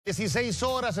16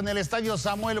 horas en el estadio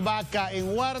Samuel Vaca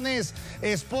en Warnes,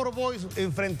 Sport Boys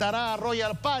enfrentará a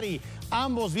Royal Party.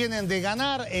 Ambos vienen de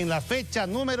ganar en la fecha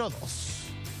número 2.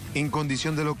 En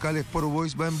condición de local, Sport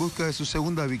Boys va en busca de su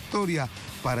segunda victoria.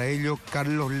 Para ello,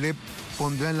 Carlos Lep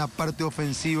pondrá en la parte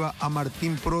ofensiva a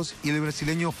Martín Pros y el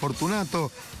brasileño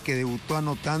Fortunato, que debutó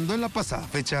anotando en la pasada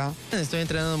fecha. Estoy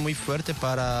entrenando muy fuerte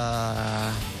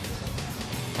para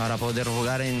poder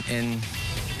jugar en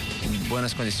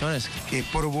buenas condiciones.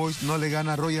 Sport Boys no le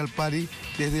gana a Royal Party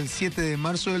desde el 7 de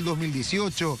marzo del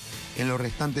 2018. En los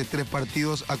restantes 3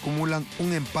 partidos acumulan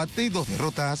un empate y 2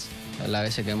 derrotas. Las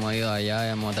veces que hemos ido allá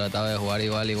hemos tratado de jugar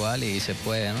igual y se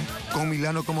puede, ¿no? Con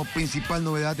Milano como principal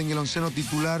novedad en el onceno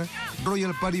titular,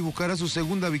 Royal Party buscará su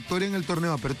segunda victoria en el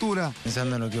torneo Apertura.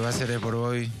 Pensando en lo que va a ser Sport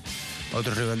Boys,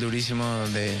 otro rival durísimo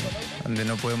donde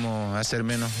no podemos hacer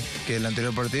menos que el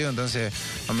anterior partido, entonces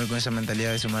vamos con esa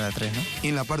mentalidad de sumar a 3, ¿no?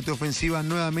 En la parte ofensiva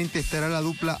nuevamente estará la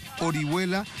dupla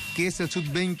Orihuela, que es el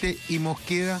sub-20, y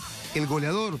Mosquera, el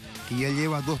goleador, que ya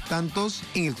lleva 2 tantos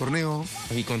en el torneo.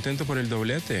 Y contento por el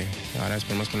doblete, ahora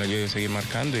esperemos con la ayuda de seguir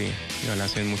marcando y van a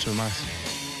hacer muchos más.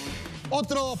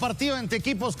 Otro partido entre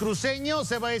equipos cruceños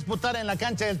se va a disputar en la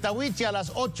cancha del Tahuichi a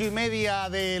las 8:30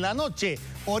 de la noche.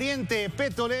 Oriente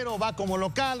Petrolero va como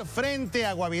local frente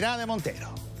a Guavirá de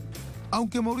Montero.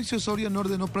 Aunque Mauricio Soria no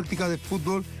ordenó práctica de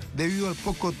fútbol debido al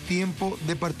poco tiempo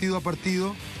de partido a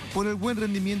partido, por el buen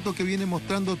rendimiento que viene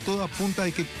mostrando, todo apunta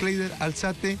de que Kleider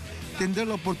Alzate tendrá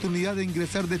la oportunidad de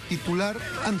ingresar de titular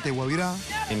ante Guavirá.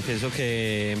 Pienso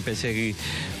que empecé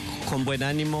con buen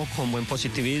ánimo, con buen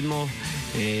positivismo,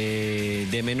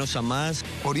 de menos a más.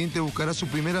 Oriente buscará su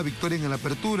primera victoria en la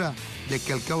apertura, de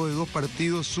que al cabo de 2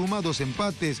 partidos suma 2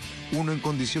 empates, uno en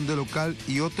condición de local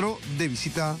y otro de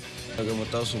visita. Lo que hemos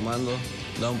estado sumando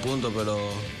da un punto, pero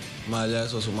más allá de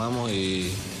eso sumamos y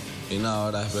nada,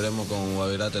 ahora esperemos con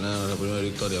Guavirá tener la primera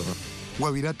victoria.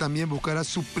 Guavirá también buscará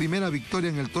su primera victoria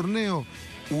en el torneo.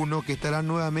 Uno que estará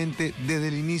nuevamente desde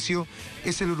el inicio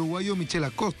es el uruguayo Michel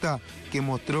Acosta, que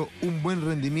mostró un buen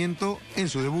rendimiento en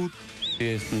su debut.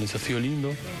 Es un desafío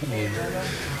lindo,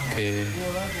 que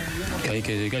hay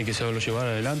que saberlo llevar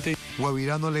adelante.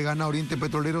 Guavirá no le gana a Oriente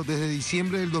Petrolero desde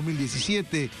diciembre del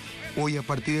 2017. Hoy, a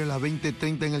partir de las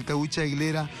 20:30 en el Tahuichi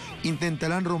Aguilera,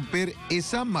 intentarán romper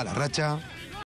esa mala racha.